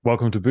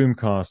Welcome to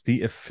Boomcast,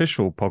 the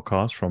official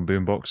podcast from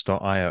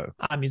boombox.io.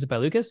 I'm music by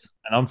Lucas.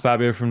 And I'm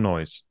Fabio from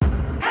Noise.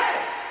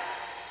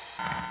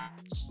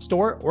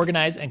 Store,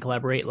 organize, and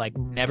collaborate like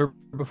never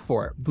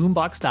before.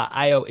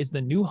 Boombox.io is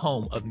the new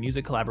home of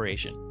music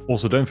collaboration.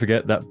 Also, don't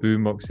forget that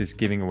Boombox is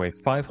giving away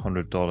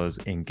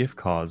 $500 in gift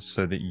cards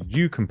so that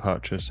you can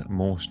purchase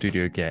more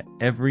studio gear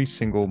every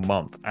single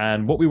month.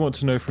 And what we want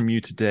to know from you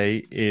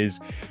today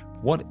is,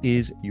 what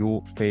is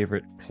your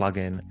favorite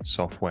plugin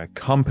software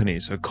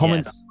company? So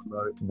comment down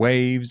below.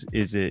 Waves,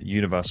 is it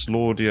Universal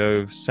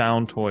Audio,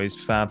 Soundtoys,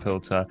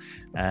 FabFilter?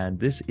 And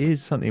this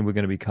is something we're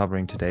going to be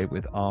covering today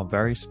with our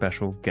very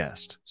special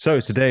guest.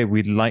 So today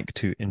we'd like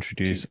to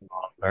introduce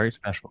our very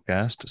special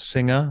guest,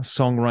 singer,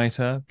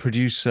 songwriter,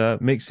 producer,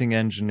 mixing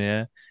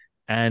engineer,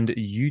 and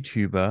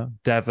YouTuber,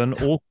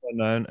 Devvon, also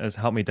known as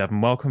Help Me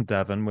Devvon. Welcome,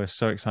 Devvon. We're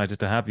so excited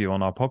to have you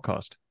on our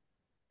podcast.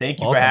 Thank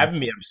you for Welcome. having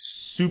me. I'm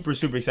super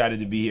excited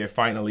to be here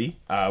finally.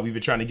 We've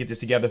been trying to get this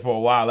together for a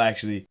while,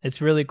 actually. It's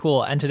really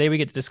cool. And today we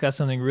get to discuss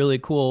something really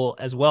cool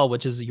as well,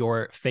 which is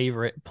your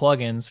favorite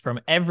plugins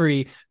from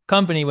every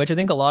company, which I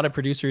think a lot of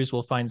producers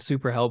will find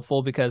super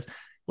helpful because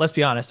let's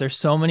be honest, there's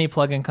so many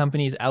plugin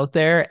companies out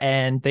there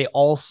and they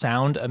all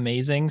sound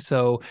amazing.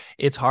 So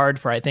it's hard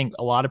for, I think,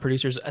 a lot of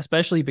producers,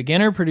 especially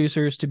beginner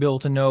producers, to be able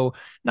to know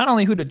not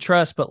only who to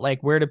trust, but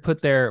like where to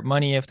put their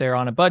money if they're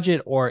on a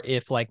budget, or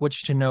if like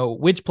which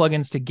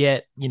plugins to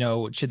get.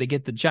 Should they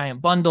get the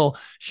giant bundle?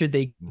 Should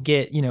they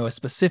get, a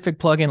specific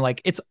plugin?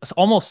 Like it's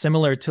almost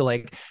similar to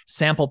like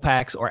sample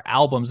packs or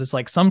albums. It's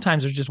like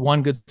sometimes there's just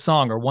one good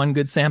song or one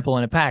good sample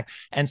in a pack.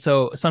 And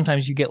so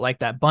sometimes you get like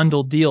that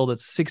bundle deal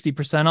that's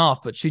 60%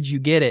 off, but should you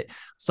get it?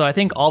 So I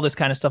think all this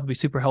kind of stuff will be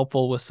super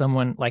helpful with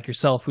someone like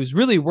yourself who's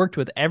really worked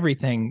with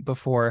everything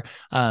before.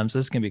 So this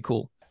is gonna be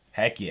cool.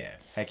 Heck yeah.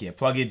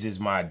 Plugins is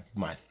my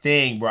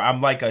thing, bro.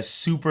 I'm like a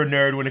super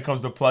nerd when it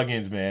comes to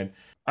plugins, man.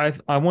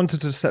 I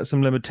wanted to set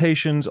some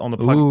limitations on the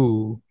plugin.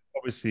 Ooh.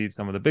 Obviously,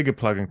 some of the bigger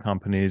plugin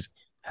companies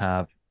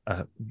have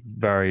a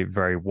very,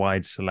 very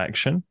wide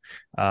selection.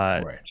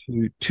 Right.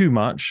 Too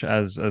much,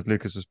 as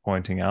Lucas was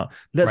pointing out.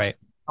 Let's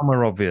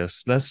somewhere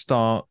obvious. Let's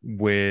start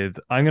with.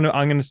 I'm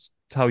gonna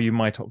tell you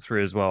my top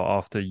three as well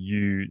after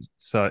you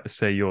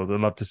say yours. I'd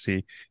love to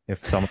see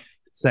if some the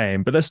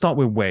same. But let's start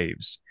with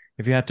Waves.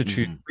 If you had to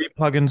choose three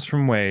plugins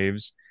from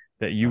Waves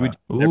that you would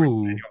use every day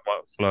in your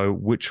workflow,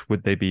 which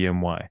would they be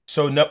and why?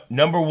 So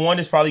number one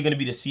is probably going to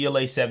be the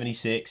CLA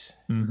 76.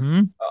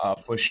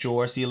 For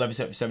sure. CLA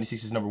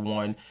 76 is number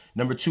one.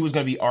 Number two is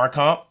going to be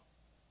RComp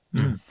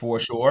for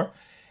sure.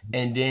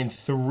 And then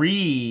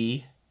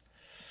three.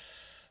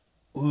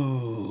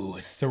 Oh,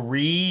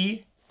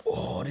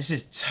 this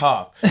is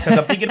tough because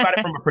I'm thinking about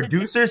it from a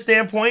producer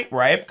standpoint,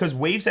 right? Because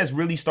Waves has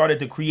really started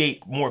to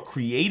create more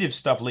creative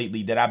stuff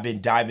lately that I've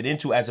been diving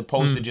into, as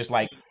opposed to just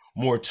like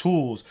more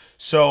tools.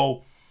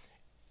 So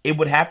it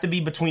would have to be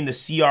between the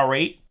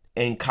CR8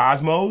 and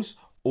Cosmos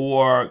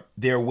or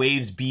their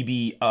Waves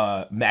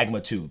BB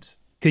magma tubes.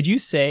 Could you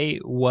say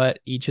what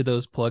each of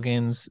those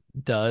plugins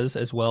does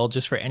as well,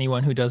 just for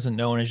anyone who doesn't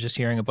know and is just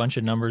hearing a bunch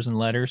of numbers and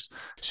letters?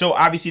 So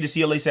obviously the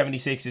CLA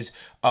 76 is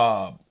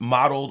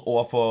modeled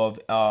off of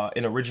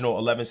an original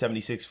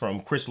 1176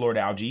 from Chris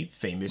Lord-Alge,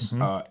 famous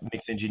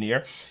mix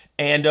engineer.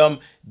 And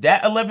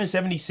that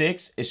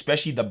 1176,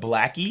 especially the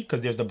Blackie, because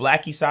there's the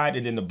Blackie side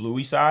and then the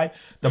Bluey side.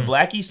 The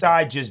Blackie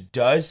side just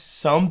does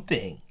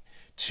something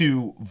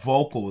to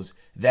vocals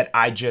that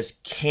I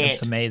just can't.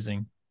 It's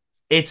amazing.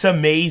 It's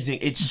amazing.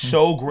 It's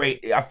so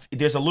great.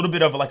 There's a little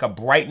bit of like a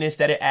brightness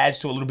that it adds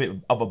to, a little bit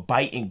of a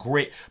bite and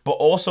grit, but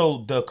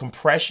also the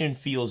compression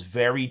feels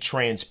very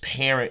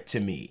transparent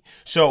to me.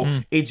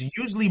 So it's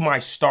usually my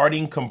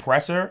starting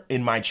compressor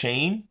in my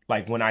chain.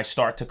 Like when I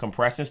start to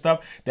compress and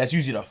stuff, that's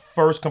usually the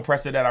first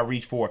compressor that I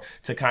reach for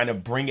to kind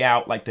of bring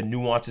out like the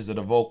nuances of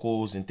the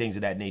vocals and things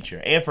of that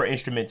nature, and for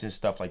instruments and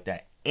stuff like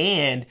that.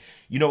 And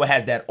it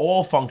has that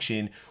all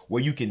function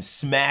where you can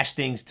smash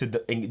things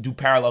and do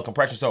parallel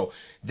compression. So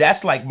that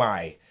is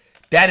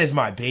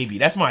my baby.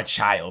 That's my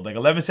child. Like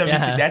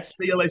 1176, that's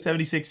CLA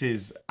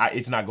 76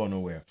 it's not going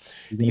nowhere.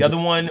 The other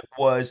one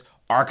was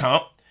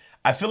RComp.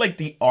 I feel like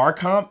the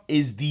RComp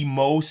is the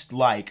most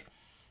like,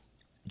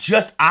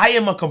 just I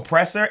am a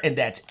compressor and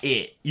that's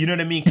it. You know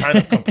what I mean? Kind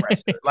of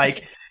compressor.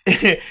 Like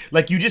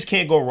you just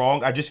can't go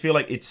wrong. I just feel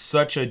like it's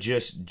such a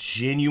just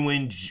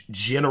genuine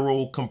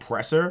general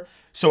compressor.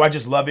 So I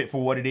just love it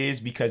for what it is,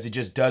 because it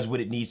just does what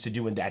it needs to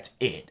do, and that's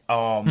it.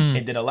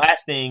 And then the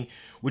last thing,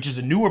 which is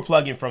a newer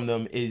plugin from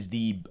them, is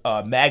the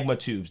magma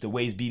tubes, the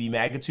Waves BB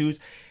magma tubes.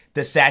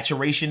 The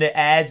saturation it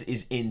adds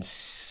is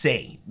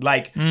insane.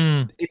 Like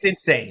it's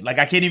insane. Like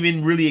I can't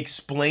even really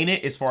explain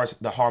it as far as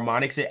the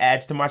harmonics it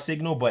adds to my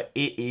signal, but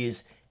it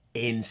is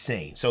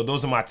insane. So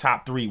those are my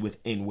top three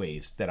within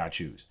Waves that I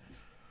choose.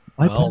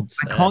 I can't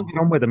get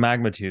on with the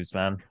magma tubes,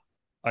 man.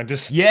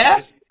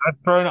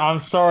 I'm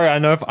sorry. I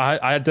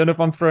don't know if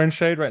I'm throwing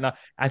shade right now.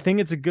 I think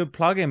it's a good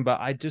plugin,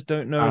 but I just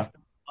don't know if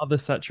other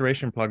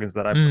saturation plugins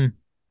that I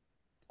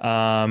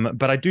put.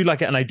 But I do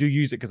like it, and I do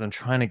use it because I'm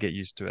trying to get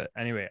used to it.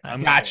 Anyway, I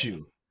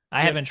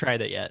haven't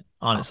tried it yet,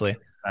 honestly.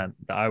 And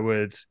that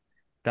would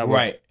be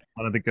Right.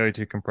 one of the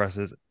go-to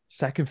compressors.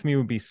 Second for me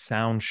would be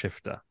Sound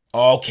Shifter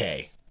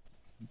Okay.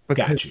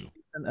 because Got you.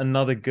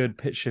 another good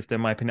pitch shifter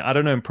in my opinion. I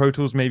don't know in Pro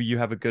Tools maybe you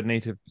have a good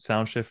native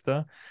sound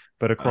shifter,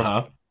 but across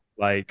Uh-huh.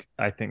 like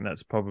I think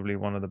that's probably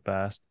one of the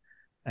best.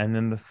 And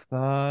then the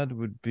third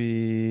would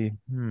be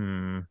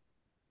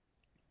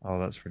oh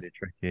that's really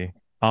tricky.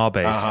 R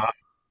bass. Uh-huh.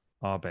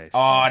 R bass.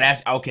 Oh,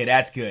 that's okay.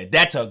 That's good.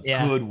 That's a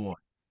Yeah. good one.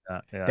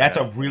 Yeah, yeah, That's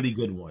yeah. a really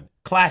good one.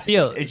 Classic.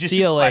 It's just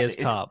super CLA is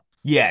classic. It's top.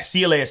 yeah,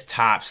 CLA is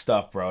top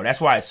stuff, bro.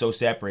 That's why it's so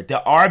separate.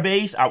 The R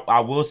bass, I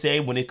will say,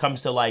 when it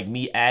comes to like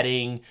me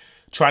adding,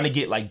 trying to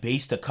get like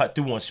bass to cut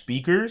through on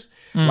speakers,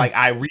 Mm, like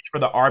I reach for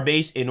the R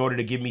bass in order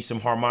to give me some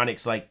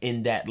harmonics, like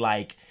in that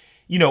like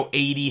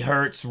 80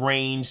 hertz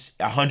range,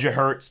 100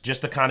 hertz,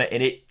 just to kind of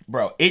and it,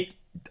 bro.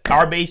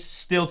 R bass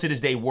still to this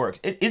day works.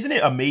 Isn't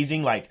it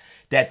amazing, like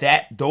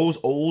that those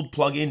old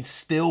plugins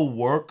still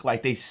work,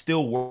 like they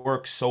still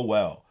work so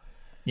well.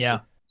 yeah.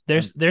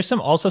 And There's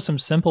some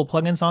simple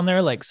plugins on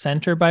there, like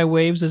Center by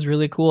Waves is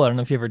really cool. I don't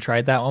know if you ever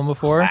tried that one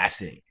before.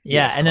 Classic.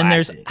 Yeah, Yes, and then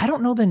there's classic. I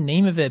don't know the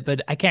name of it,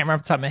 but I can't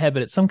remember off the top of my head,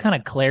 but it's some kind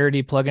of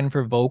clarity plugin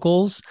for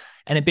vocals,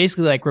 and it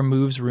basically like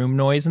removes room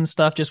noise and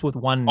stuff just with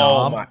one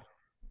Oh knob. my.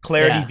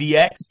 Clarity Yeah.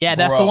 VX, Yeah,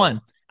 that's the bro.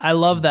 one. I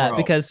love that Bro.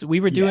 because we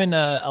were Yeah. doing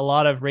a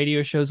lot of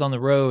radio shows on the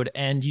road,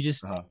 and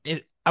Uh-huh.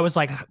 I was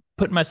like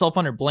putting myself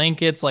under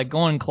blankets, like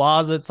going in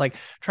closets, like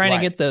trying to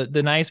Right. get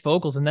the nice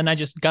vocals, and then I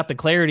just got the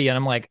clarity, and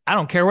I'm like, I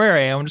don't care where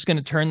I am, I'm just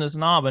gonna turn this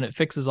knob, and it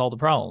fixes all the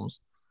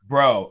problems.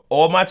 Bro,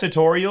 all my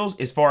tutorials,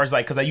 as far as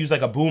like, because I use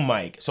like a boom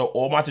mic, so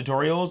all my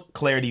tutorials,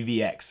 Clarity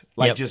VX,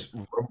 like Yep, just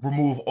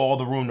remove all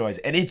the room noise,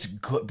 and it's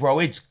good, bro.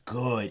 It's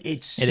good.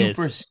 It's it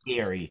super is.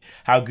 scary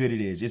how good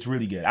it is. It's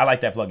really good. I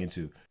like that plugin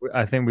too.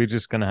 I think we're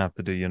just gonna have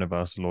to do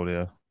universal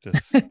audio.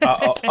 Just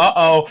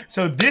Uh-oh.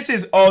 So this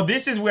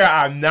is where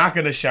I'm not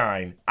gonna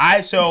shine.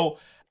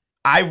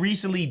 I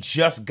recently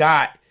just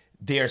got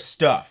their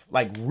stuff.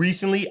 Like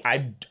recently,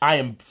 I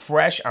am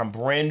fresh. I'm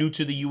brand new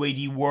to the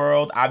UAD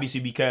world. Obviously,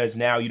 because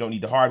now you don't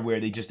need the hardware.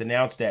 They just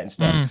announced that and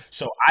stuff. Mm,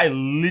 So I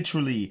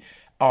literally,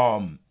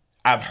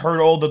 I've heard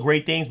all the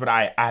great things, but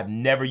I've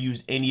never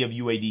used any of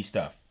UAD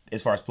stuff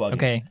as far as plugins.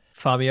 okay,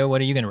 Fabio,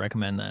 what are you gonna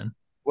recommend then?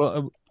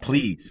 well,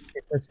 Please.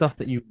 if there's stuff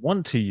that you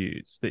want to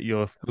use that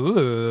you're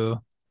Ooh,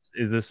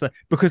 is this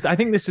because I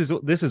think this is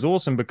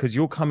awesome because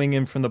you're coming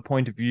in from the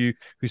point of view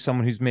who's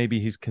someone who's maybe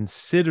he's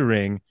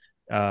considering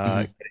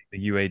Mhm. getting the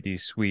UAD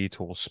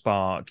suite or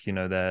Spark,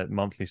 their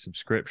monthly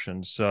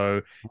subscription.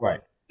 So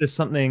Right. there's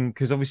something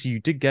because obviously you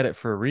did get it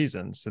for a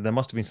reason, so there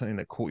must have been something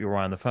that caught your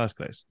eye in the first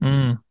place.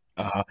 mm,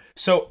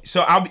 So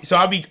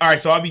I'll be all right.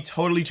 So I'll be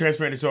totally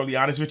transparent and totally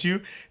honest with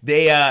you.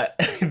 They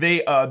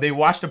they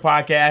watched the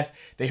podcast.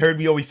 They heard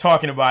me always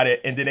talking about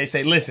it, and then they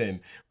say,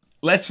 "Listen,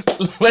 let's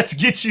let's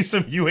get you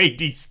some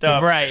UAD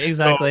stuff." right, So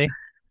exactly.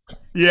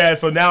 yeah,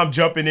 so now I'm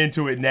jumping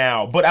into it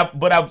now. But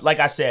I like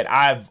I said,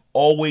 I've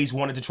always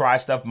wanted to try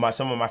stuff.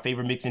 Some of my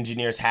favorite mix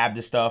engineers have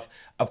this stuff.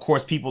 Of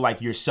course, people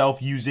like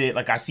yourself use it.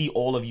 Like I see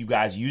all of you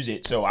guys use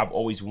it. So I've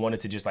always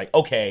wanted to just like,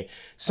 okay,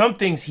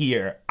 something's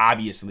here,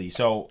 obviously.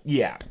 So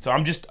yeah. So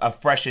I'm just a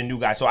fresh and new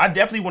guy. So I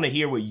definitely want to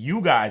hear what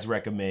you guys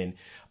recommend.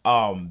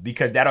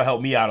 Because that'll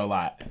help me out a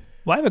lot.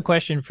 Well, I have a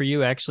question for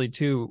you actually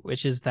too,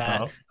 which is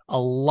that Uh-huh. a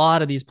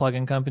lot of these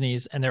plugin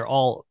companies, and they're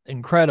all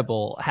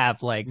incredible,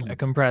 have like a Mhm.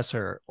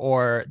 compressor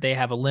or they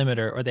have a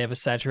limiter or they have a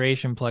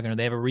saturation plugin or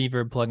they have a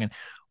reverb plugin.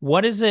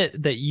 What is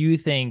it that you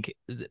think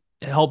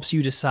helps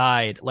you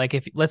decide? Like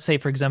if let's say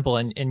for example,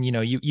 and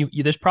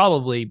you there's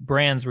probably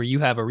brands where you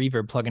have a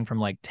reverb plugin from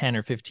like 10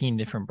 or 15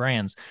 different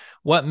brands.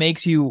 What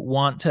makes you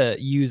want to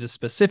use a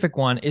specific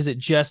one? Is it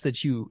just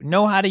that you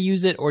know how to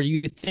use it, or do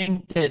you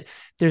think that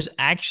there's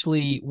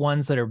actually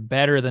ones that are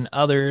better than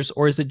others,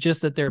 or is it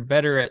just that they're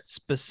better at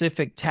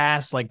specific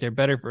tasks, like they're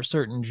better for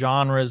certain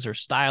genres or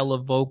style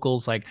of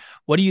vocals? Like,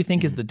 what do you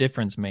think is Mhm. the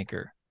difference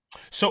maker?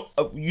 So,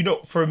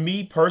 for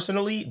me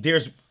personally,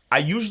 I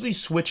usually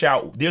switch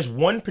out. There's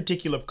one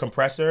particular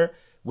compressor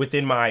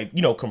within my,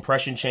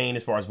 compression chain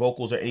as far as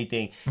vocals or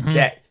anything Hmm.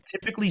 that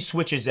typically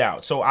switches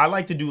out. So I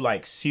like to do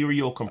like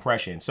serial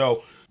compression.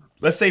 So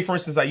let's say, for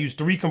instance, I use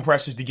three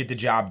compressors to get the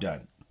job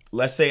done.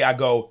 Let's say I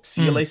go Mm,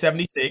 CLA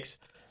 76.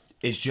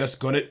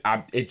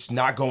 It's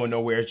not going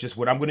nowhere. It's just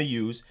what I'm gonna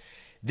use.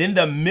 Then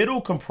the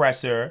middle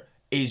compressor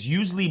is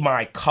usually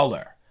my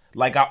color.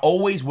 Like I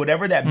always,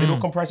 whatever that middle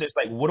mm, compressor, it's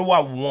like, what do I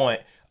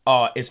want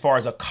as far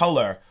as a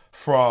color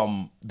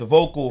from the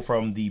vocal,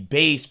 from the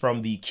bass,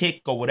 from the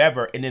kick or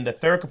whatever. And then the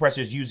third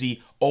compressor is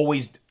usually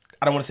always,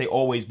 I don't want to say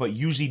always, but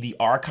usually the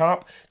R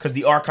comp, because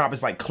the R comp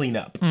is like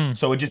cleanup. mm.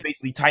 So it just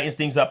basically tightens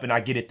things up and I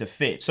get it to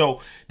fit.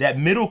 So that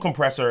middle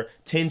compressor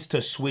tends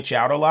to switch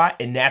out a lot,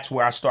 and that's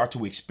where I start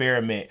to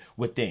experiment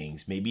with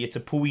things. Maybe it's a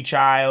Pui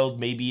Child,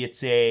 maybe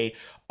it's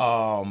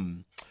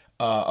um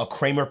a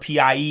Kramer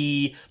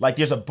PIE. Like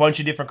there's a bunch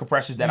of different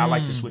compressors that I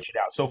like to Mm. switch it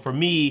out. So for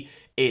me,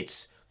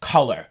 it's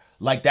color.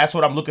 Like that's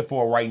what I'm looking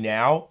for right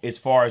now, as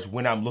far as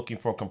when I'm looking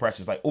for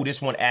compressors. Like, oh,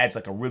 this one adds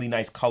like a really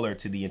nice color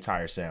to the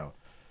entire sound.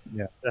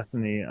 Yeah,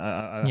 definitely.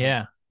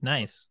 Yeah,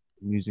 nice.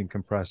 using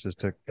compressors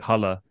to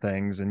color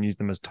things and use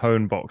them as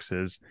tone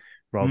boxes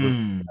rather than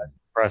Mm,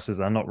 compressors.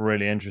 I'm not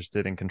really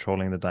interested in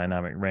controlling the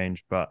dynamic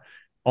range. But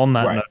on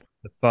that right. note,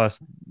 the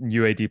first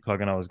UAD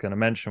plugin I was going to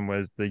mention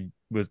was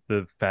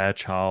the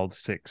Fairchild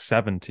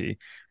 670,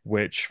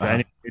 which for Uh-huh.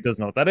 anyone who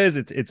doesn't know what that is,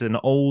 it's an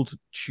old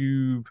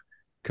tube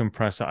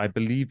compressor. I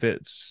believe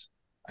it's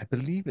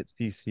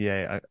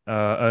VCA.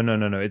 Oh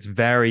no, it's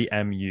Vari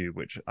MU,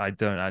 which I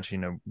don't actually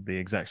know the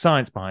exact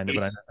science behind it,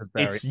 but I know It's it's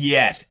Vari. it's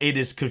yes, it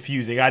is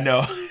confusing. I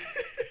know.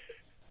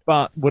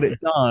 But what it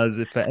does,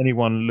 if for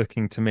anyone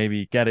looking to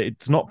maybe get it,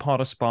 it's not part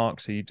of Spark,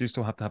 so you do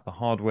still have to have the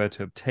hardware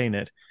to obtain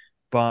it.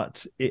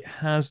 But it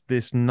has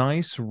this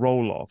nice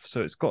roll off.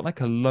 So it's got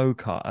like a low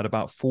cut at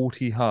about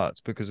 40 hertz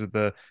because of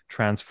the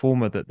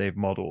transformer that they've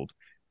modeled.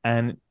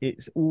 And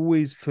it's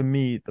always, for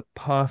me, the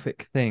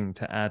perfect thing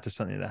to add to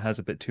something that has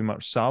a bit too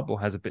much sub or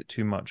has a bit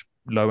too much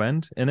low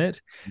end in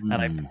it.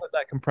 And I Mm, put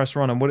that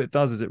compressor on, and what it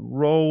does is it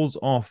rolls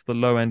off the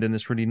low end in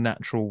this really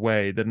natural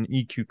way that an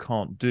EQ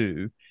can't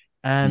do.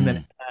 And then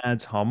mm,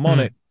 adds Hmm.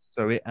 harmonics,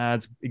 so it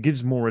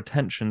gives more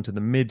attention to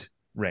the mid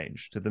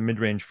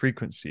range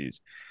frequencies.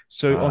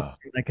 So on uh,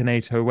 like an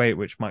 808,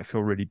 which might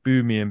feel really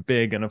boomy and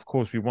big, and of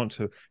course we want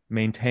to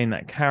maintain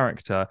that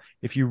character.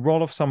 If you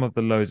roll off some of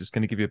the lows, it's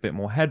going to give you a bit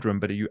more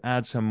headroom, but if you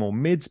add some more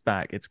mids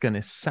back, it's going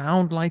to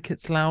sound like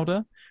it's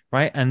louder,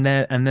 right? And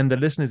then the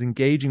listener's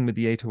engaging with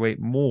the 808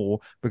 more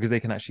because they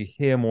can actually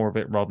hear more of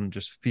it rather than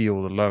just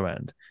feel the low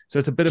end. So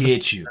it's a bit of a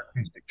get you.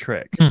 acoustic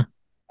trick. Hmm.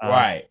 Uh,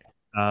 Right.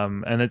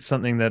 and it's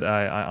something that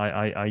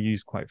I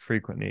use quite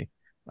frequently.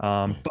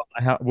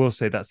 But will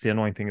say that's the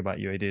annoying thing about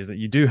UAD is that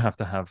you do have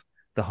to have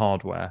the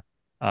hardware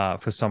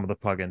for some of the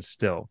plugins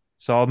still.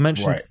 So I'll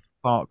mention Right.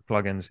 Spark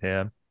plugins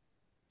here.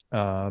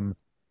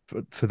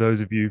 For those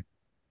of you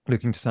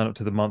looking to sign up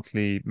to the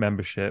monthly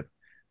membership,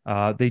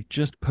 they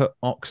just put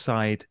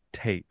oxide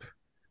tape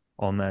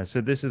on there.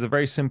 So this is a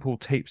very simple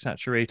tape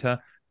saturator.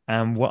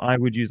 And what I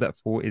would use that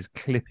for is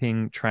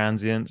clipping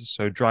transients.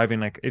 So driving,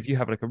 like if you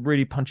have like a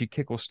really punchy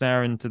kick or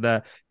snare into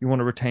there, you want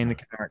to retain the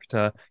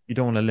character. You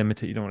don't want to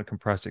limit it. You don't want to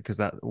compress it because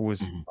that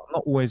always, Mhm.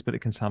 not always, but it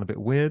can sound a bit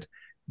weird.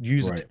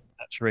 Use a tape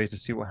Right. saturator,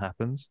 see what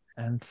happens.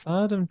 And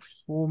third and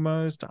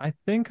foremost, I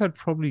think I'd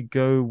probably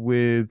go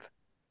with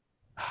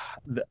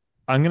the,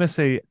 I'm gonna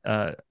say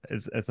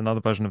it's another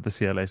version of the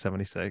CLA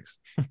 76.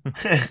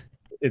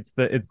 It's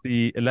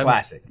the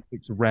Classic.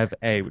 1166 Rev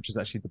A, which is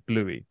actually the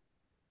Bluey,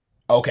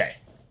 Okay.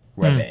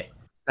 Rev Hmm. A.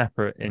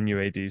 separate in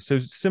UAD. So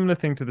similar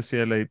thing to the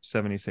CLA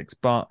 76,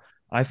 but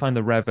I find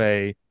the Rev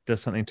A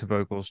does something to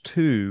vocals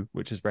too,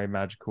 which is very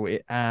magical.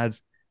 It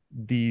adds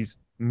these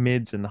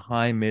mids and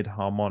high mid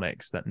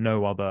harmonics that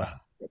no other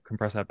Uh,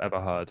 compressor I've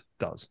ever heard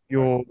does. right.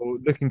 You're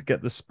looking to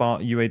get the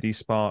Spark UAD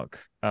Spark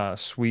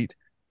suite.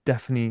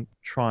 Definitely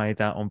try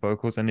that on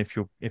vocals. And if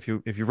you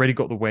already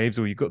got the waves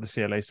or you got the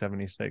CLA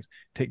 76,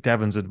 take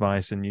Devon's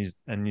advice and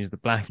use the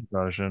Blackie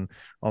version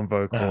on Uh,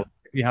 vocal.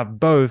 If you have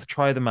both,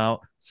 try them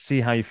out,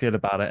 see how you feel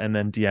about it, and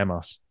then DM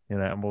us,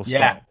 and we'll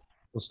start yeah.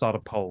 we'll start a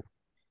poll.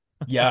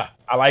 Yeah.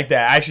 I like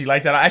that. I actually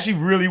like that. I actually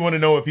really want to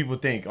know what people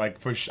think. Like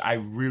I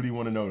really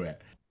want to know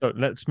that. So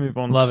let's move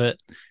on Love to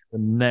it. the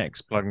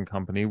next plugin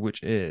company,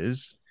 which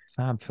is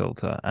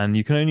FabFilter. And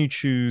you can only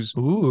choose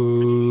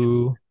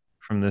Ooh.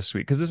 from this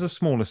suite because there's a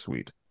smaller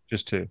suite,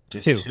 just two.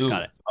 Just Two.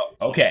 Got two. it.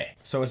 Oh, okay.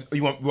 So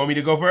you want me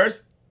to go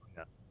first?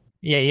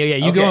 Yeah.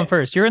 You going Okay.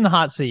 first. You're in the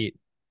hot seat.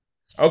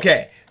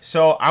 Okay.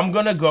 So I'm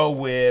gonna go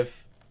with.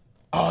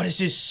 Oh,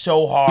 this is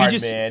so We hard,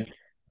 just man.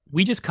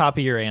 we just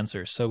copy your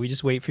answers. So we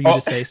just wait for you to Oh,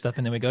 say stuff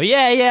and then we go,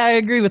 yeah, I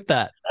agree with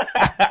that.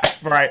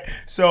 right.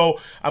 So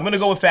I'm gonna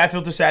go with Fat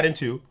Filter Satin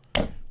 2,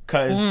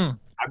 because Mm.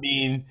 I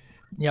mean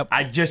Yep.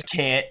 I just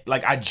can't.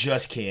 Like I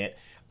just can't.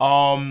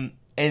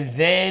 And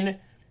then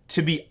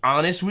to be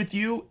honest with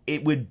you,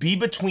 it would be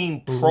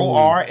between Pro Ooh.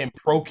 R and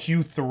Pro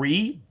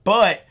Q3,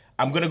 but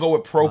I'm gonna go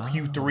with Pro Wow.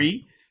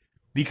 Q3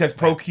 because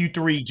Pro Right.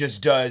 Q3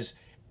 just does.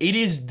 It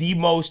is the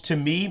most to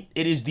me.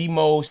 It is the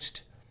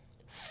most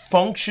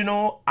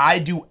functional. I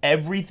do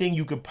everything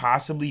you could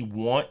possibly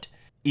want.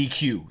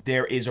 EQ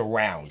there is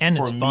around And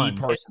for it's me fun.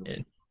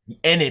 personally,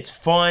 and it's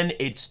fun.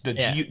 It's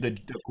Yeah. the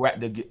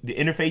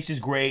interface is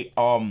great.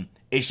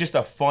 It's just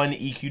a fun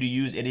EQ to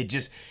use, and it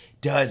just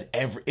does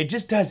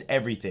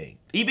everything.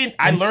 Even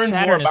I And learned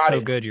more Saturn is about so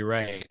it. good. You're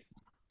right.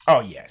 Oh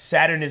yeah,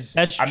 Saturn is.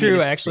 That's I mean, true,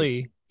 it's great.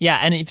 actually. Yeah,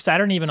 and if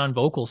Saturn even on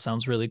vocals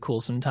sounds really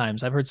cool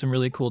sometimes. I've heard some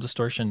really cool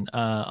distortion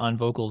on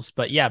vocals.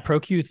 But yeah, Pro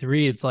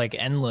Q3, it's like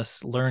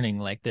endless learning.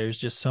 Like there's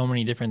just so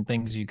many different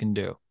things you can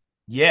do.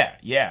 Yeah,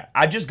 yeah.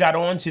 I just got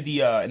on to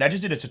the and I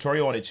just did a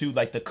tutorial on it too,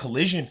 like the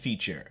collision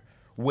feature,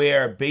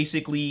 where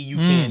basically you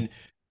Mm. can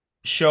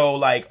show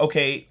like,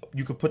 okay,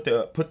 you could put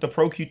the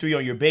Pro Q3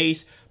 on your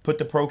bass, put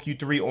the Pro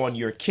Q3 on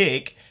your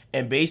kick,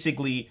 and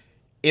basically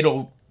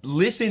it'll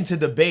listen to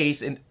the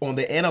bass and on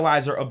the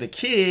analyzer of the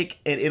kick,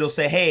 and it'll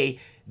say, hey,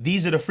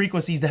 these are the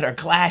frequencies that are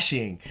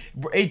clashing.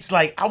 It's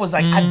like I was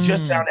like, I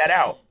just Mm. found that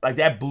out. Like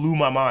that blew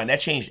my mind. That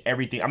changed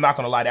everything. I'm not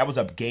gonna lie, that was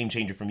a game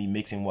changer for me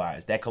mixing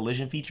wise. That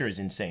collision feature is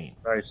insane.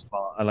 Very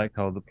smart. I like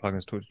how the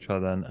plugins talk to each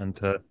other and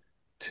to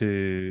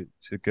to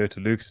go to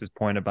Lucas's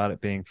point about it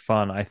being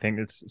fun, I think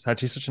it's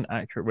actually such an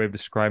accurate way of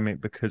describing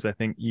it, because I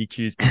think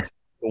EQ has been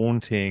a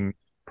daunting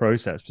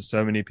process for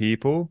so many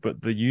people,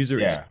 but the user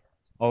Yeah.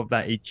 of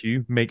that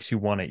EQ makes you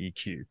want to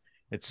EQ.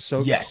 It's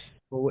so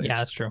Yes. comfortable. Yeah,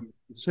 that's true.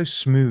 It's so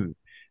smooth,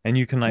 and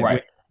you can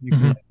Right. you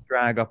can like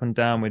drag up and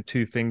down with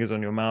two fingers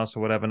on your mouse or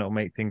whatever, and it'll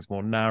make things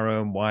more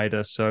narrow and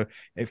wider. So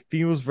it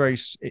feels very,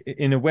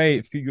 in a way,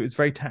 it's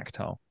very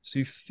tactile. So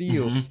you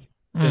feel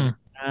there's an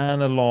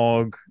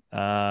analog,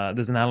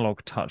 there's an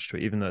analog touch to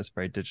it, even though it's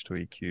very digital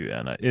EQ,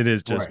 and it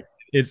is just Right.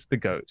 it's the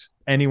goat.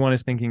 Anyone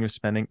is thinking of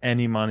spending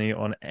any money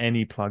on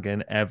any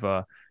plugin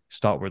ever,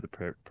 start with the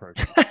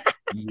program.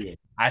 Yeah,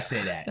 I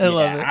say that. I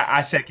love it.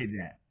 I second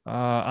that.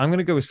 I'm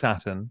gonna go with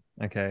Saturn.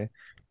 Okay,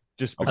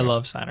 just I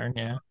love Saturn.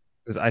 Yeah,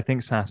 because I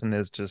think Saturn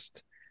is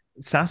just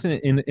Saturn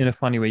in a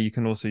funny way. You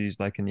can also use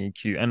like an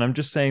EQ, and I'm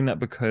just saying that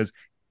because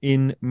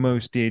in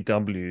most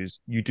DAWs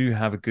you do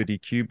have a good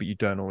EQ, but you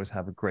don't always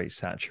have a great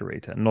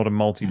saturator, not a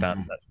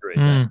multi-band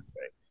saturator,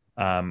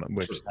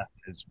 which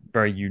is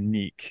very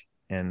unique.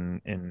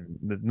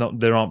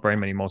 There aren't very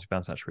many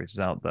multi-band saturators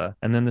out there.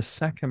 And then the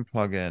second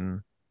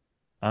plugin,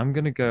 I'm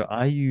gonna go.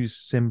 I use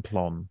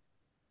Simplon,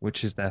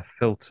 which is their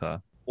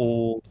filter,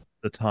 all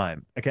the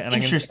time. Okay, and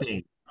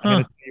Interesting. I'm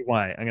going to tell you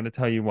why. I'm going to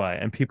tell you why.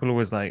 And people are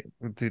always like,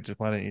 dude,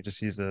 why don't you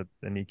just use an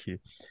EQ?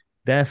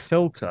 Their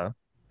filter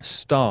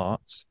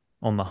starts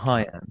on the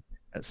high end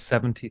at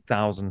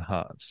 70,000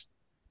 hertz.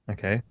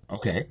 Okay.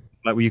 Okay.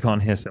 Like, well, you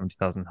can't hear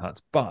 70,000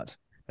 hertz. But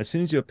as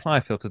soon as you apply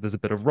a filter, there's a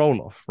bit of roll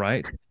off,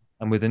 right?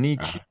 And with an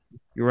EQ,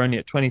 you're only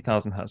at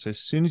 20,000 hertz. So as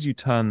soon as you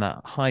turn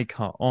that high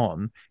cut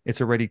on,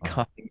 it's already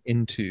cutting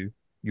into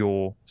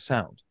your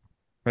sound,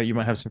 right? You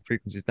might have some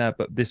frequencies there,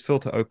 but this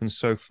filter opens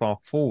so far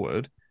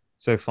forward,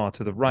 so far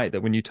to the right,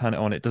 that when you turn it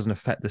on, it doesn't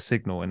affect the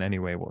signal in any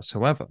way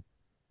whatsoever.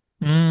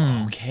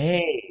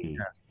 Okay.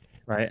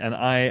 Right. And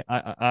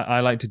I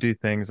like to do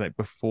things like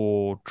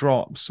before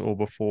drops or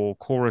before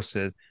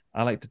choruses,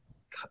 I like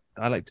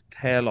to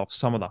tail off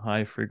some of the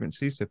high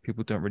frequencies so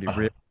people don't really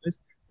realize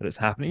that it's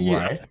happening.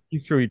 Right. You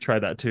sure you try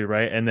that too,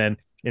 right? And then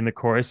in the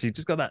chorus, you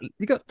got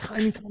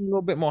tiny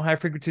little bit more high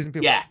frequencies, and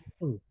people Yeah.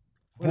 oh,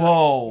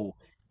 Whoa.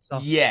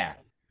 Yeah.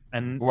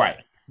 And Right.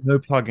 no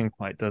plugin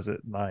quite does it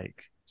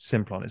like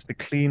Simplon. It's the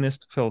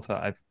cleanest filter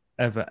I've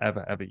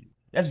ever used.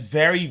 That's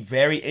very,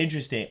 very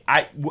interesting.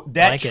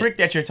 That trick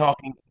that you're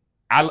talking,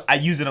 I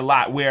use it a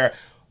lot where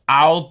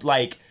I'll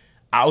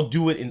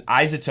do it in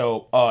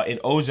isotope, in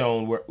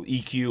ozone where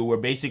EQ, where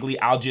basically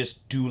I'll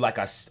just do like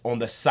on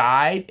the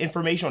side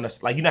information on the,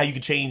 like, you know how you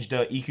can change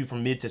the EQ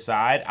from mid to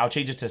side. I'll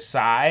change it to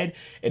side,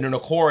 and in the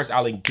chorus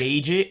I'll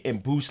engage it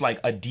and boost like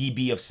a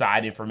dB of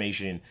side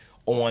information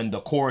on the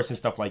chorus and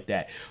stuff like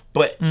that.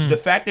 But the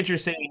fact that you're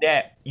saying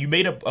that, you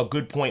made a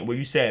good point where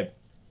you said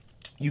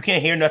you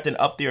can't hear nothing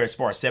up there as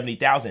far as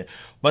 70,000.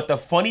 But the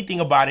funny thing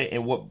about it,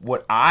 and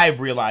what I've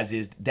realized,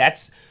 is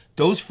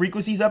those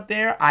frequencies up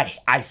there,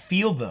 I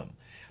feel them.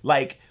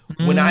 Like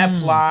when I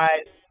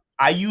apply,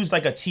 I use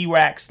like a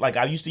T-Rex, like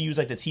I used to use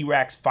like the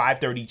T-Rex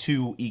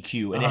 532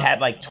 EQ, and it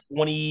had like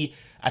 20,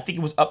 I think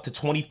it was up to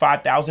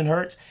 25,000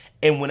 hertz.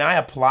 And when I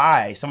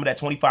apply some of that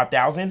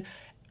 25,000,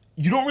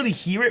 you don't really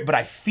hear it, but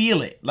I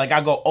feel it. Like I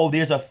go, oh,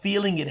 there's a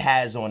feeling it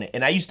has on it.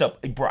 And I used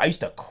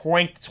to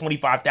crank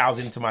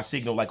 25,000 into my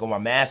signal, like on my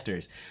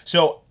masters.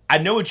 So I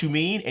know what you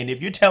mean. And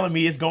if you're telling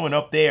me it's going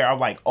up there, I'm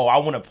like, oh, I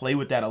want to play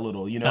with that a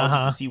little,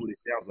 just to see what it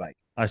sounds like.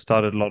 I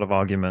started a lot of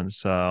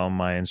arguments on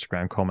my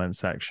Instagram comment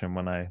section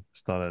when I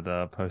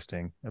started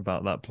posting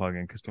about that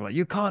plugin, because people were like,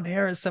 you can't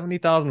hear it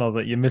 70,000. I was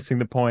like, you're missing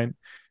the point.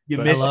 I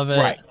love it.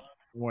 Right.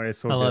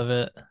 I love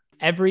it.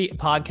 Every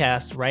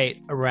podcast right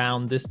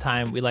around this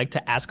time, we like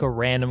to ask a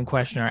random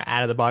question or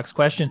out of the box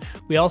question.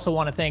 We also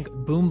want to thank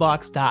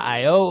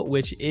boombox.io,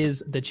 which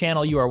is the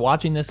channel you are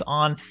watching this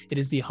on. It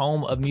is the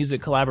home of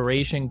music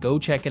collaboration. Go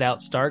check it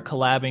out. Start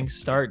collabing.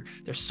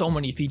 There's so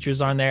many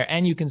features on there,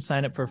 and you can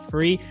sign up for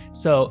free.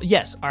 So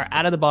yes, our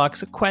out of the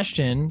box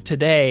question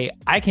today,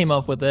 I came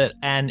up with it,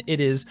 and it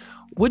is,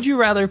 would you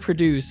rather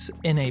produce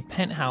in a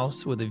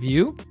penthouse with a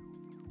view,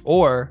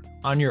 or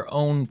on your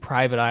own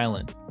private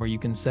island where you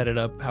can set it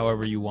up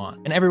however you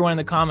want? And everyone in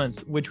the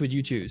comments, which would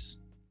you choose?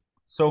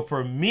 So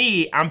for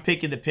me, I'm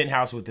picking the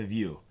penthouse with the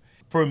view.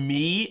 For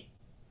me,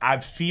 I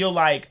feel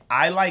like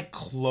I like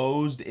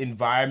closed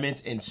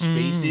environments and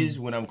spaces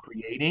when I'm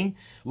creating.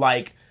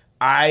 Like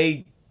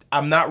I'm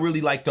not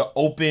really like the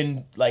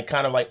open, like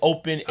kind of like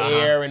open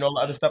air and all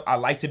the other stuff. I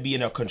like to be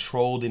in a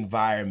controlled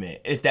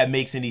environment, if that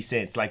makes any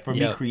sense. Like for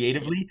me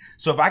creatively.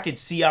 So if I could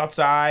see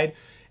outside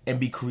and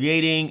be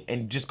creating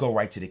and just go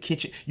right to the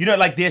kitchen,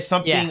 like there's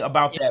something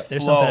about that flow.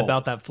 There's something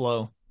about that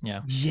flow.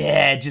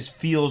 Yeah, it just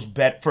feels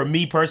better for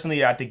me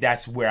personally. I think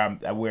that's where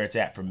it's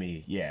at for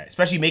me. Yeah,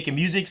 especially making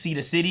music, see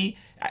the city.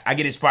 I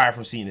get inspired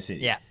from seeing the city.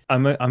 Yeah,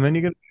 I'm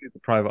only going to choose the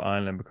private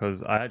island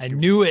because I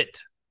knew it.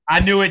 I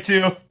knew it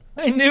too.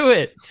 I knew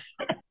it.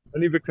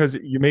 Only because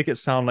you make it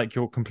sound like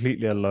you're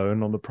completely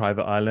alone on the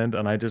private island,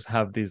 and I just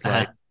have these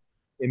like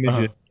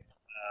images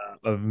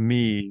of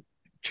me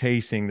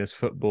chasing this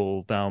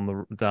football down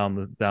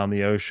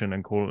the ocean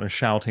and calling and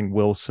shouting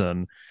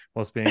Wilson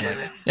whilst being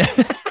like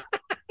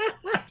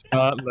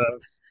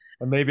shirtless.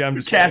 And maybe I'm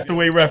just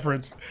Castaway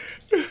reference.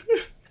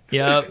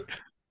 Yep.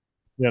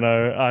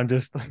 I'm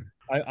just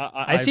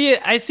I see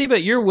it. I see,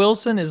 but your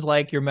Wilson is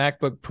like your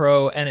MacBook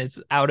Pro and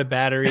it's out of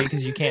battery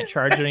because you can't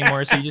charge it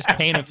anymore. So you just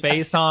paint a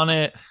face on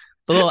it.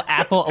 The little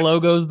Apple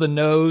logo's the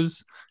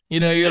nose.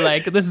 You're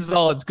like, this is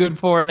all it's good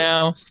for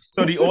now.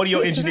 So the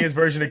audio engineer's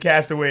version of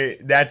Castaway,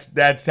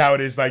 that's how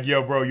it is. Like,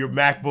 yo, bro, your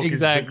MacBook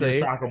Exactly. is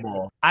your soccer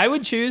ball. I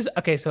would choose.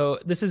 Okay, so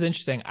this is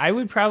interesting. I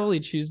would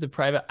probably choose the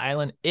private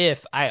island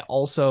if I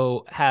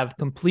also have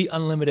complete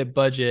unlimited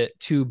budget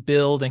to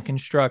build and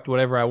construct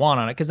whatever I want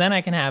on it. Because then I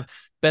can have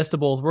best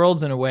of both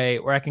worlds in a way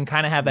where I can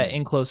kind of have that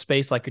enclosed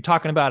space like you're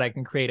talking about. I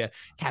can create a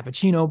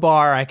cappuccino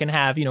bar. I can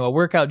have, a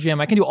workout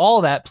gym. I can do all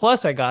of that.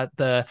 Plus I got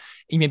the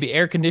maybe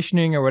air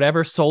conditioning or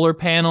whatever, solar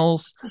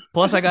panels.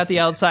 Plus I got the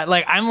outside.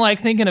 Like I'm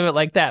like thinking of it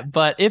like that.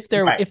 But if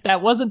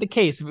that wasn't the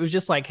case, if it was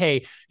just like,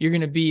 hey, you're going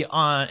to be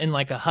in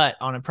like a hut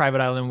on a private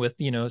island with,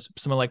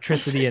 some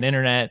electricity and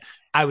internet,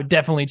 I would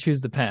definitely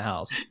choose the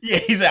penthouse. Yeah,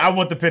 he said, I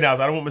want the penthouse.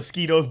 I don't want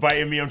mosquitoes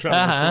biting me. I'm trying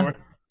to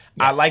record.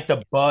 Yeah. I like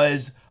the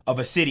buzz of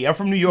a city. I'm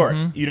from New York.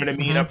 Mm-hmm. You know what I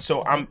mean?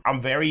 Mm-hmm.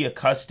 I'm very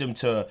accustomed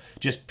to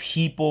just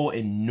people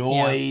and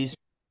noise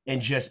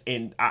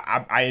and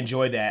I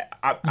enjoy that.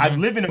 I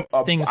live in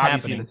obviously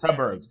happening in the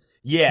suburbs.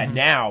 Yeah,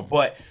 now,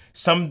 but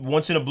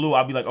once in a blue,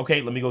 I'll be like,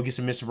 okay, let me go get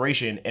some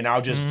inspiration, and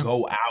I'll just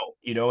go out,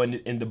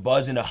 and the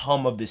buzz and the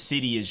hum of the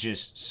city is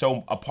just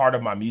so a part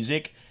of my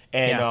music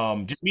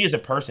and just me as a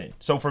person.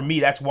 So for me,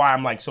 that's why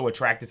I'm like so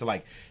attracted to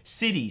like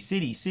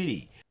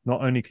city.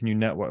 Not only can you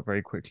network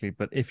very quickly,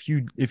 but if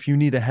you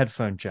need a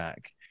headphone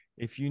jack,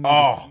 if you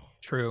need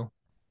true,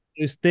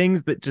 there's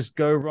things that just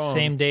go wrong.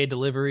 Same day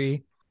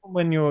delivery.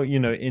 When you're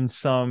in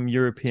some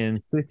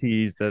European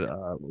cities that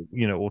are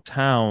or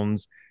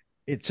towns,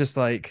 it's just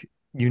like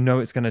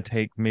it's going to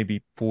take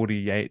maybe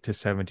 48 to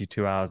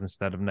 72 hours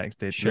instead of next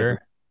day.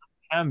 Sure.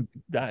 And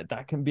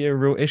that can be a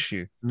real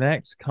issue.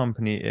 Next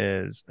company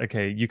is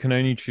you can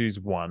only choose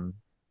one.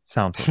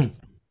 Sound Toys.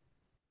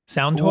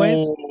 Sound Toys?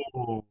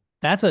 Oh.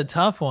 That's a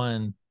tough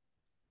one.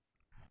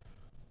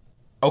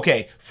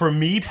 Okay, for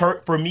me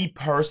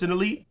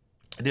personally,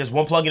 there's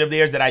one plugin of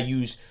theirs that I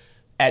use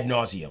ad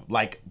nauseum.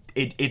 Like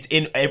it's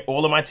in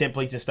all of my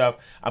templates and stuff.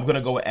 I'm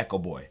gonna go with Echo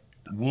Boy.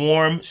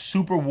 Warm,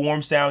 super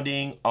warm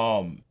sounding.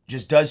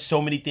 Just does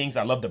so many things.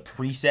 I love the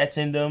presets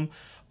in them.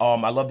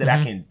 I love that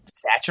I can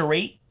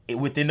saturate it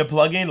within the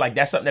plugin. Like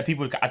that's something that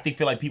people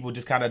feel like people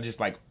just kind of just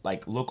like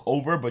look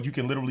over, but you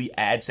can literally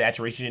add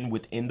saturation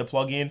within the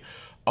plugin.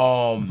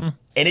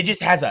 And it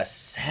just has a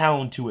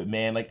sound to it,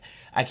 man. Like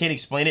I can't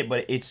explain it,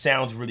 but it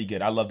sounds really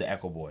good. I love the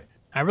Echo Boy.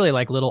 I really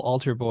like Little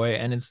Alter Boy,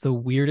 and it's the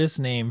weirdest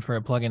name for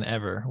a plugin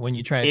ever. When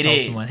you try to tell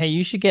someone, hey,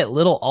 you should get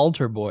Little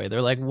Alter Boy,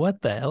 they're like,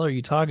 what the hell are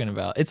you talking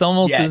about? It's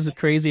almost as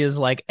crazy as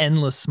like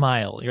Endless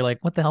Smile. You're like,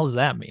 what the hell does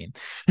that mean?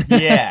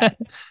 Yeah.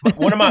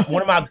 One of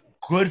my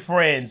good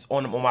friends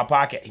on my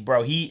podcast,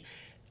 bro, he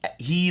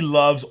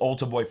loves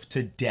Alter Boy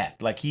to death.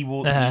 Like he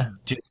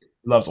just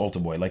loves Alter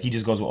Boy. Like he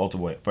just goes with Alter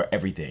Boy for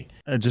everything.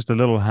 Just a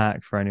little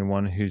hack for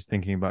anyone who's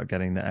thinking about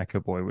getting the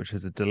Echo Boy, which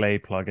is a delay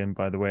plugin,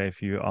 by the way,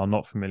 if you are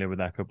not familiar with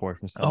Echo Boy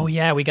from Sound. Oh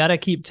yeah, we got to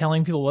keep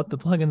telling people what the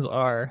plugins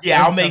are.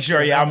 Yeah, I'll make sure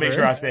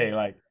I say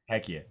like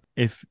heck yeah.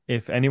 If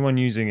anyone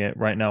using it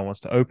right now wants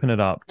to open it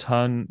up,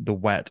 turn the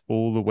wet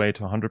all the way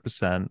to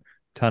 100%,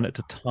 turn it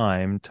to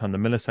time, turn the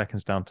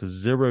milliseconds down to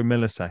 0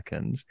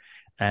 milliseconds,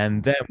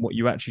 and then what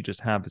you actually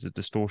just have is a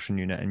distortion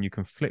unit, and you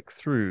can flick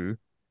through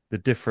the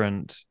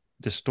different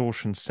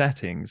distortion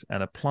settings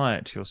and apply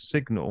it to your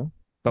signal,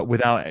 but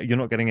you're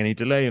not getting any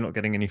delay, you're not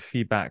getting any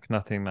feedback,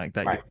 nothing like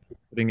that. Right. You're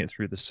putting it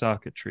through the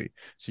circuitry,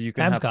 so you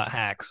can Fab's got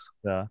hacks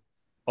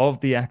of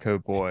the Echo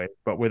Boy,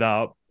 but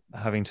without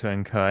having to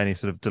incur any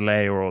sort of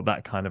delay or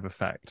that kind of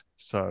effect.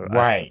 So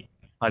I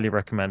highly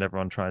recommend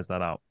everyone tries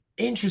that out.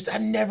 Interesting. I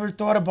never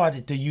thought about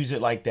it to use it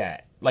like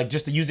that. Like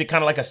just to use it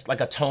kind of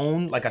like a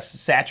tone, like a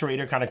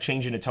saturator, kind of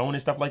changing the tone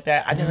and stuff like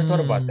that. I never thought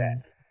about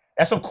that.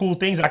 That's some cool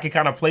things that I can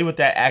kind of play with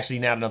that actually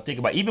now that I'm thinking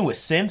about it. Even with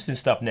Simps and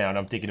stuff now that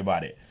I'm thinking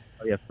about it.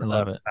 Oh, yeah, I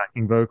love it.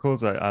 Backing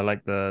vocals. I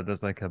like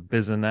there's like a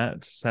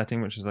bisonet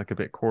setting, which is like a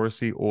bit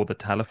chorusy, or the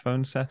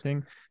telephone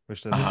setting,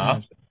 which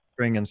does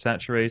string and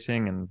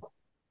saturating and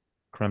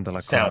creme de la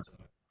creme. Sounds.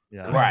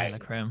 Yeah.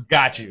 Right.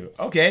 Got you.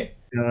 Okay.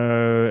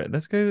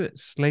 Let's go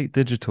Slate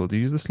Digital. Do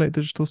you use the Slate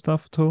Digital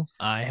stuff at all?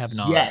 I have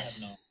not.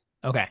 Yes.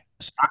 Okay.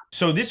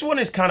 So this one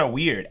is kind of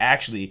weird,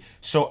 actually.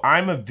 So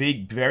I'm a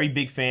very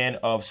big fan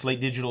of Slate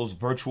Digital's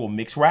virtual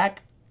mix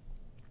rack.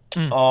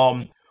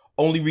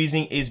 Only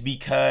reason is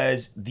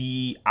because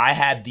I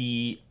have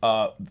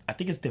I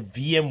think it's the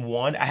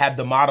VM1. I have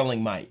the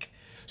modeling mic.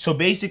 So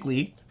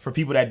basically, for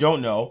people that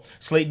don't know,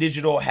 Slate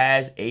Digital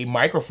has a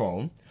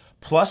microphone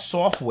plus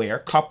software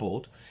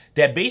coupled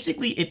that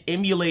basically it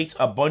emulates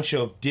a bunch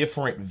of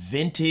different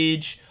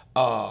vintage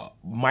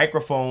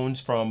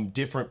microphones from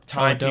different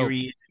time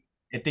periods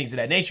and things of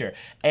that nature.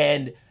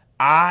 And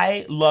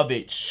I love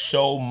it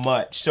so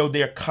much. So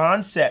their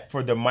concept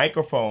for the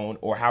microphone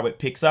or how it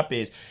picks up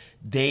is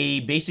they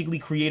basically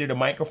created a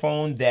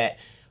microphone that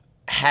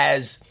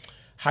has,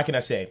 how can I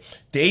say?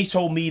 They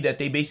told me that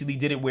they basically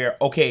did it where,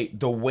 okay,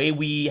 the way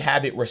we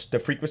have it, the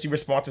frequency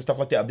response and stuff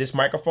like that of this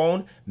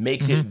microphone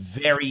makes it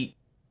very,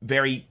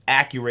 very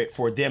accurate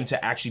for them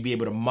to actually be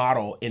able to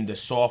model in the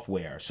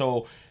software.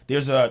 So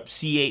there's a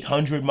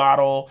C800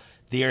 model.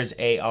 There's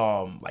a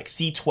like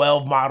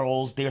C12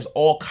 models. There's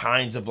all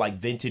kinds of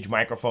like vintage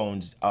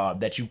microphones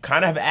that you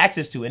kind of have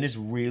access to, and it's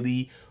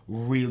really,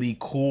 really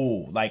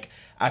cool. Like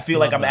I feel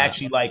like I'm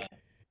actually like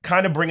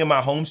kind of bringing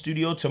my home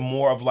studio to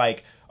more of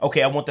like,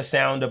 okay, I want the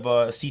sound of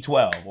a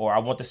C12, or I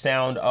want the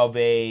sound of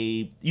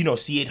a, you know,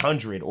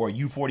 C800 or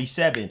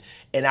U47,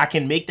 and I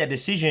can make that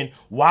decision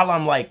while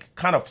I'm like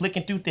kind of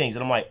flicking through things,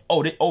 and I'm like,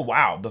 oh,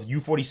 wow, the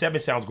U47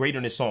 sounds great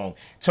on this song.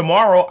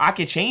 Tomorrow I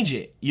could change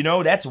it. You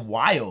know, that's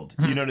wild,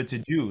 you know, to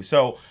do.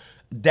 So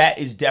that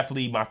is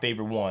definitely my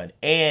favorite one.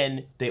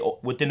 And they,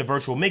 within the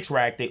virtual mix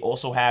rack, they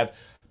also have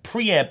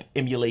preamp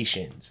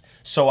emulations.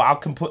 So I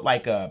can put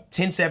like a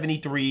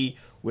 1073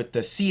 with the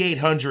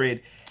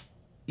C800,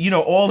 you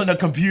know, all in a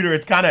computer.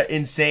 It's kind of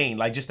insane,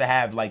 like just to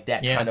have like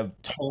that kind of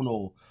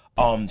tonal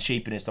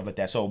shaping and stuff like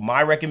that. So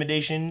my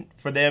recommendation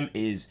for them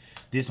is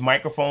this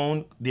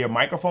microphone. Their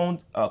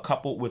microphone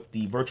coupled with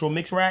the virtual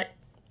mix rack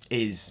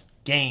is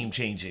game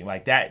changing.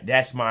 Like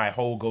that's my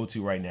whole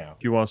go-to right now.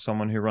 If you are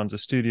someone who runs a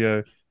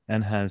studio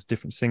and has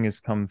different singers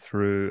come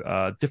through,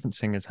 different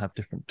singers have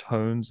different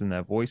tones in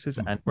their voices,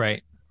 and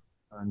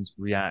tones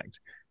react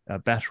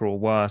better or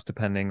worse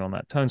depending on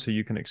that tone. So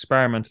you can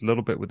experiment a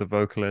little bit with the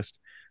vocalist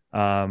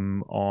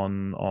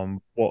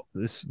on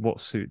what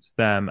suits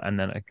them, and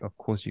then of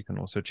course you can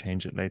also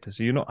change it later,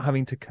 so you're not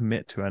having to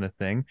commit to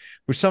anything,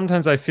 which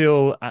sometimes I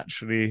feel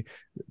actually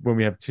when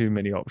we have too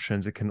many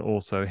options it can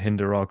also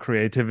hinder our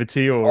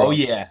creativity. Or oh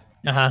yeah,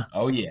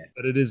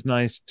 but it is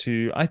nice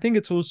to, I think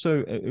it's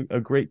also a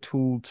great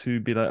tool to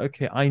be like,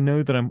 okay, I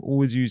know that I'm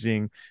always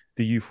using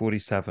the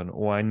U47,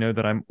 or I know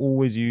that I'm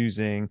always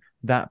using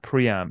that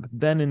preamp.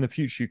 Then in the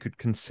future you could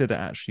consider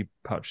actually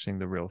purchasing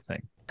the real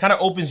thing. Kind of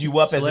opens you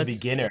up as a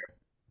beginner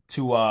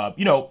to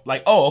you know,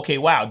 like, oh, okay,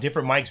 wow,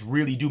 different mics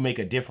really do make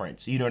a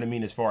difference, you know what I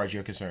mean, as far as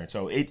you're concerned.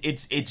 So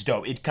it's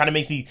dope. It kind of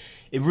makes me,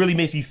 it really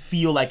makes me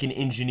feel like an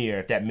engineer,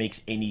 if that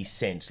makes any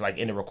sense, like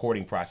in the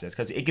recording process,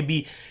 because it could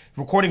be,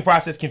 recording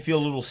process can feel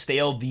a little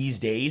stale these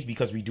days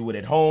because we do it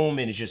at home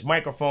and it's just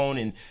microphone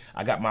and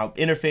I got my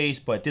interface.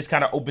 But this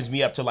kind of opens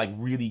me up to like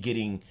really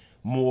getting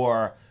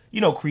more, you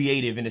know,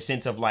 creative in the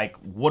sense of like,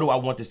 what do I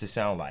want this to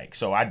sound like?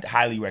 So I'd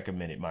highly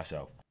recommend it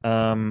myself.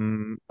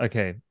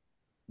 Okay,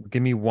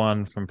 give me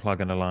one from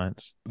Plugin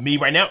Alliance. Me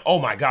right now? Oh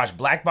my gosh,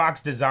 Black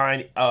Box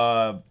Design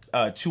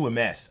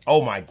 2MS.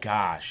 Oh my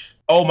gosh.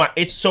 Oh my,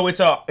 it's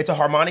a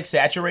harmonic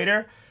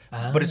saturator,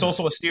 but it's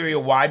also a stereo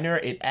widener.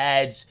 It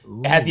adds,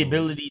 it has the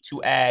ability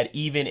to add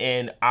even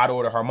and odd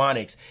order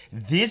harmonics.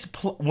 This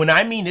when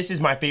I mean this is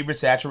my favorite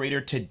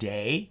saturator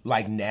today,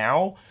 like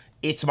now,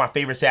 it's my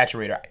favorite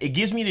saturator. It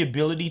gives me the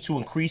ability to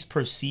increase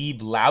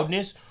perceived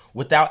loudness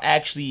without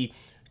actually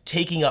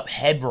taking up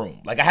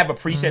headroom. Like I have a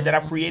preset that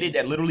I've created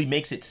that literally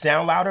makes it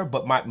sound louder,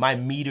 but my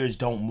meters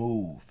don't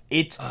move.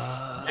 It's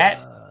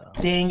that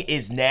thing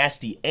is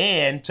nasty.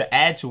 And to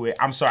add to it,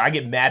 I'm sorry, I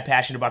get mad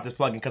passionate about this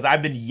plugin because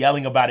I've been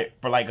yelling about it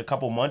for like a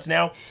couple months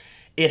now.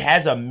 It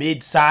has a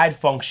mid-side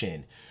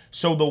function.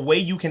 So the way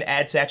you can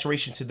add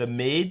saturation to the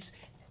mids,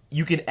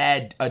 you can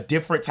add a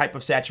different type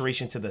of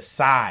saturation to the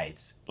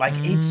sides. Like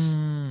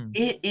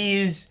it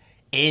is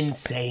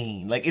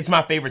insane. Like it's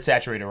my favorite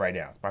saturator right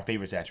now. It's my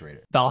favorite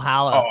saturator.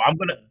 Valhalla. Oh,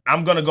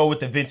 I'm gonna go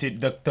with the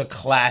vintage, the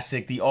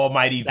classic, the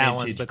almighty vintage. That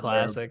one's the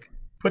classic.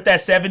 Put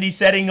that 70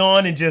 setting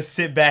on and just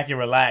sit back and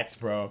relax,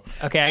 bro.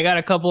 Okay, I got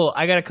a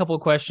couple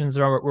questions.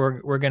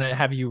 We're gonna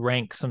have you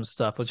rank some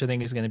stuff, which I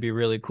think is gonna be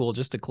really cool.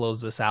 Just to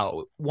close this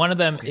out, one of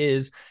them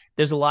is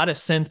there's a lot of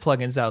synth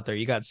plugins out there.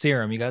 You got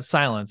Serum, you got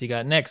Silence, you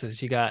got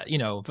Nexus, you got, you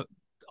know,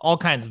 all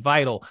kinds of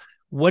Vital.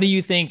 What do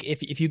you think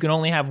if you can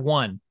only have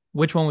one?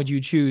 Which one would you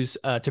choose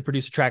to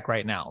produce a track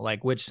right now?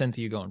 Like, which synth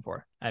are you going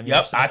for? I mean,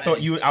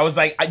 I was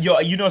like, yo,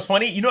 you know what's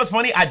funny? You know what's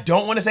funny? I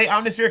don't want to say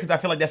Omnisphere because I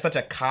feel like that's such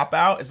a cop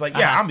out. It's like,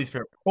 yeah,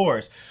 Omnisphere, of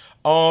course.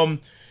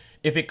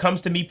 If it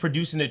comes to me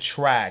producing a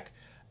track,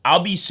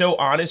 I'll be so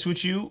honest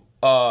with you.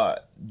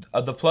 The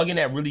plugin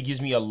that really gives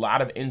me a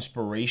lot of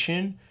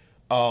inspiration,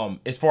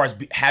 as far as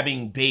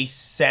having bass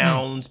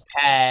sounds,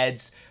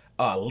 pads,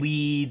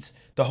 leads,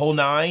 the whole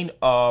nine.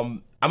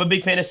 I'm a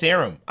big fan of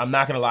Serum. I'm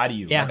not gonna lie to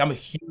you. Like I'm a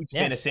huge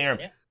fan of Serum.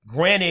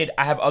 Granted,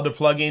 I have other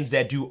plugins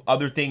that do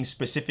other things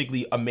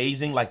specifically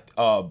amazing, like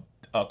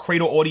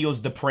Cradle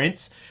Audio's The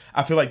Prince.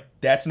 I feel like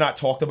that's not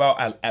talked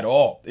about at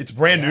all. It's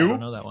brand new. I don't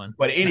know that one.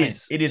 But it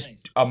is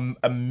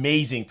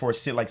amazing for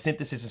like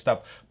synthesis and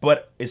stuff.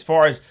 But as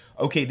far as,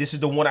 okay, this is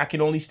the one I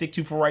can only stick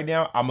to for right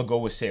now, I'm gonna go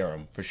with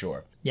Serum for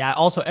sure. Yeah.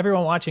 Also,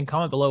 everyone watching,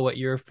 comment below what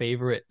your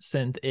favorite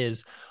synth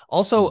is.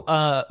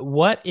 Also,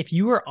 what if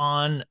you were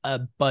on a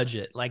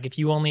budget? Like if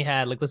you only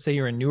had, like, let's say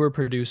you're a newer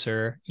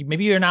producer,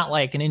 maybe you're not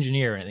like an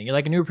engineer or anything. You're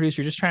like a newer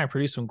producer, you're just trying to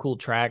produce some cool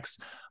tracks,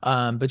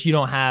 but you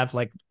don't have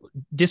like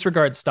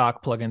disregard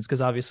stock plugins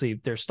because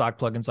obviously there's stock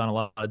plugins on a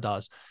lot of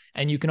DAWs,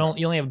 and you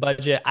only have a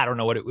budget. I don't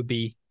know what it would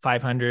be,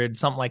 500,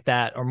 something like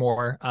that or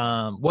more.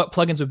 What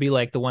plugins would be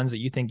like the ones that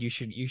you think you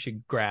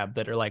should grab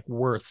that are like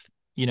worth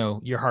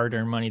your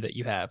hard-earned money that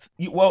you have?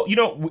 Well,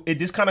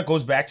 this kind of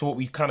goes back to what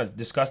we kind of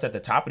discussed at the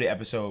top of the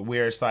episode,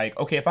 where it's like,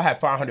 okay, if I have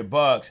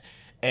 $500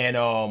 and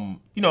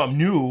I'm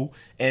new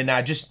and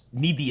I just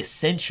need the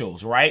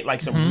essentials, right?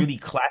 Like some really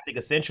classic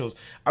essentials.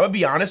 I'm gonna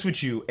be honest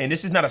with you, and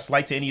this is not a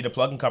slight to any of the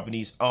plugin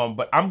companies,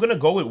 but I'm gonna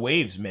go with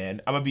Waves,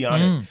 man. I'm gonna be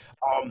honest,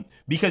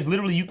 because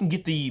literally you can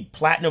get the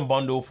platinum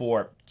bundle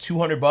for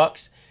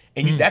 $200.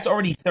 And that's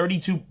already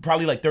 32,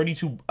 probably like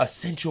 32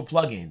 essential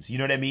plugins. You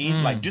know what I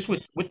mean? Like just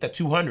with the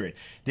 200.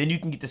 Then you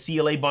can get the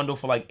CLA bundle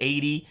for like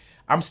 80.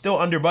 I'm still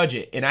under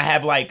budget, and I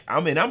have like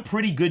I'm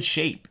pretty good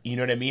shape. You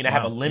know what I mean? I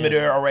have a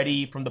limiter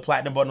already from the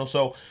platinum bundle,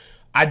 so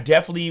I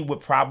definitely would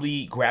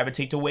probably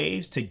gravitate to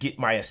Waves to get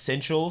my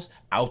essentials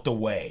out the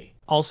way.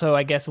 Also,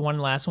 I guess one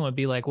last one would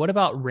be like, what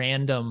about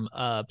random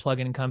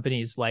plugin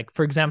companies? Like,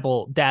 for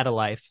example, Data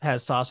Life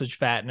has Sausage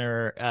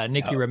Fattener,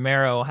 Nicky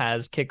Romero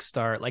has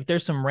Kickstart. Like,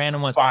 there's some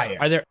random ones.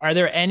 Fire. Are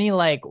there any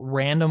like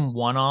random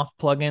one-off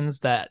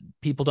plugins that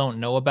people don't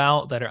know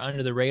about that are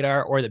under the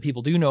radar, or that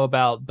people do know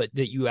about but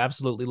that you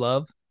absolutely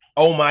love?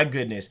 Oh my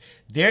goodness,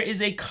 there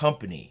is a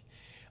company.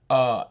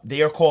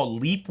 They are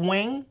called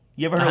Leapwing.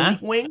 You ever heard of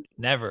Leapwing?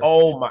 Never.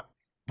 Oh my,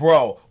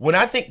 bro.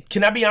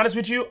 Can I be honest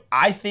with you?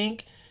 I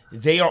think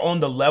they are on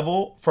the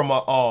level from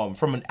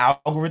an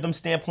algorithm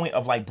standpoint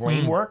of like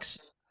Brainworks,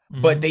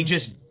 but they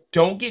just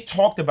don't get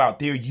talked about.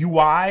 Their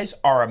UIs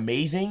are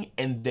amazing,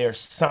 and their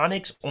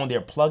sonics on their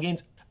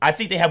plugins. I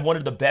think they have one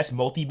of the best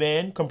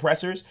multi-band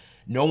compressors.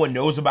 No one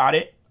knows about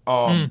it.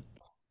 I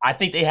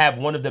think they have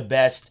one of the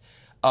best.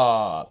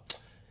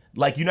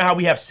 Like, you know how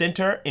we have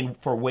Center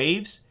for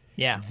Waves?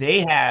 Yeah.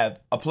 They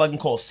have a plugin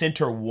called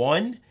Center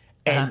One,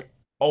 and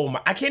oh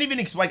my, I can't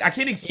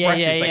express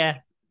this.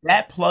 Like,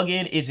 that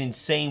plugin is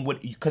insane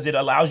because it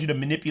allows you to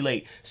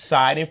manipulate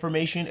side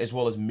information as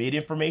well as mid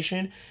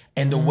information.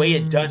 And the way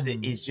it does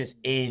it is just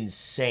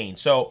insane.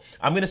 So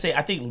I'm going to say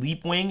I think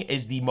Leapwing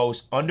is the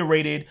most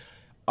underrated,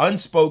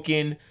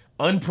 unspoken,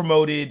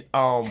 unpromoted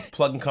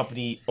plugin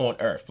company on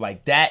earth.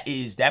 Like that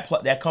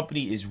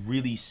company is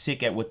really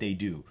sick at what they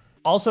do.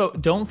 Also,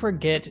 don't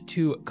forget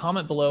to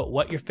comment below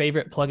what your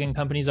favorite plugin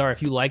companies are,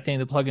 if you liked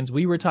any of the plugins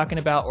we were talking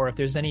about, or if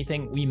there's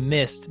anything we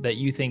missed that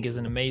you think is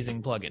an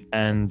amazing plugin.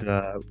 And,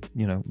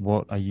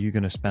 what are you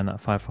going to spend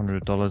that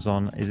 $500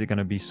 on? Is it going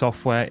to be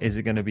software? Is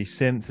it going to be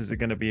synths? Is it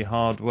going to be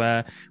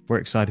hardware? We're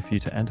excited for you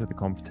to enter the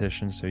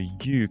competition so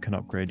you can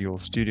upgrade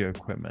your studio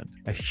equipment.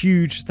 A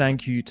huge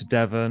thank you to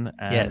Devvon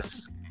and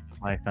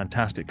my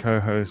fantastic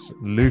co-host,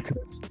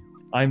 Lucas.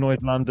 I'm Noise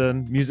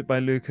London, music by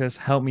Lucas,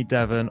 Help Me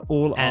Devvon,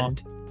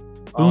 and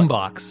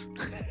Boombox.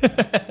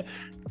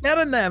 Get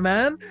in there,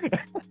 man.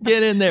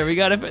 Get in there. We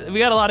got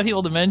a lot of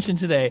people to mention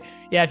today.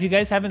 Yeah, if you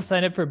guys haven't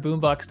signed up for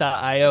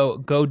boombox.io,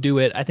 go do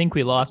it. I think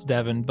we lost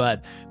Devvon,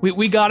 but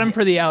we got him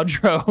for the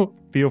outro.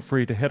 Feel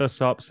free to hit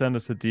us up, send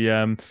us a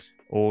DM,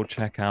 or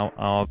check out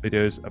our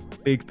videos. A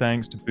big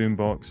thanks to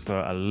Boombox for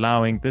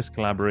allowing this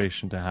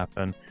collaboration to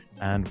happen,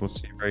 and we'll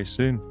see you very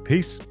soon.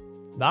 Peace.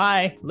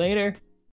 Bye. Later.